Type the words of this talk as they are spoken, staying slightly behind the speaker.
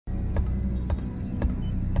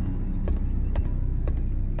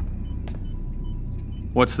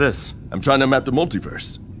What's this? I'm trying to map the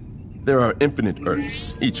multiverse. There are infinite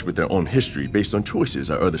Earths, each with their own history based on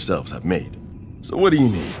choices our other selves have made. So what do you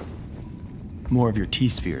need? More of your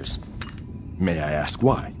T-spheres. May I ask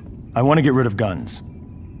why? I want to get rid of guns.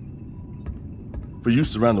 For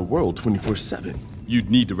use around the world 24/7, you'd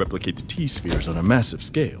need to replicate the T-spheres on a massive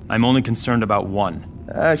scale. I'm only concerned about one.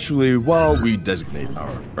 Actually, while we designate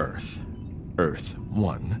our Earth, Earth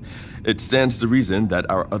 1, it stands to reason that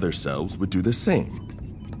our other selves would do the same.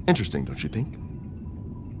 Interesting, don't you think?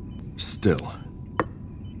 Still,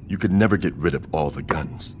 you could never get rid of all the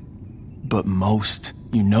guns. But most,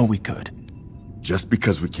 you know we could. Just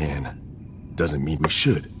because we can, doesn't mean we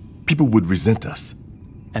should. People would resent us.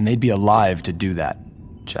 And they'd be alive to do that.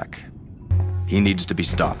 Check. He needs to be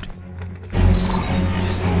stopped.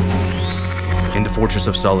 In the Fortress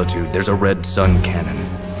of Solitude, there's a red sun cannon,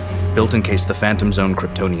 built in case the Phantom Zone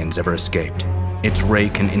Kryptonians ever escaped. Its ray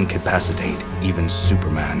can incapacitate even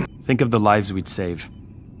Superman. Think of the lives we'd save.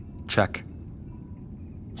 Check.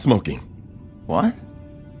 Smoking. What?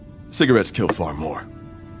 Cigarettes kill far more.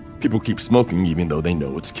 People keep smoking even though they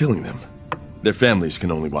know it's killing them. Their families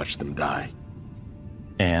can only watch them die.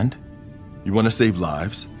 And? You want to save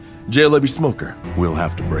lives? Jail every smoker. We'll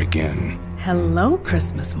have to break in. Hello,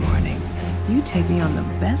 Christmas morning. You take me on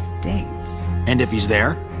the best dates. And if he's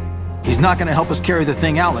there? He's not gonna help us carry the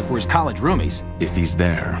thing out like we're his college roomies. If he's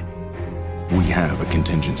there, we have a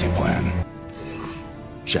contingency plan.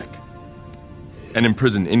 Check. And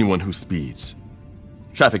imprison anyone who speeds.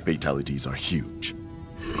 Traffic fatalities are huge.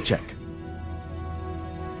 Check.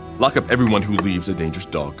 Lock up everyone who leaves a dangerous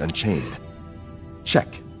dog unchained. Check.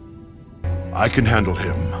 I can handle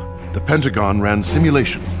him. The Pentagon ran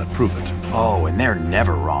simulations that prove it. Oh, and they're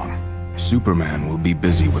never wrong. Superman will be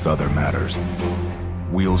busy with other matters.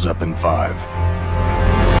 Wheels up in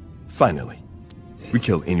 5. Finally, we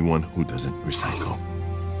kill anyone who doesn't recycle.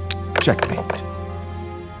 Checkmate.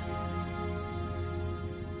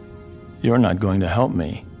 You're not going to help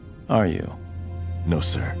me, are you? No,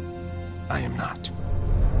 sir. I am not.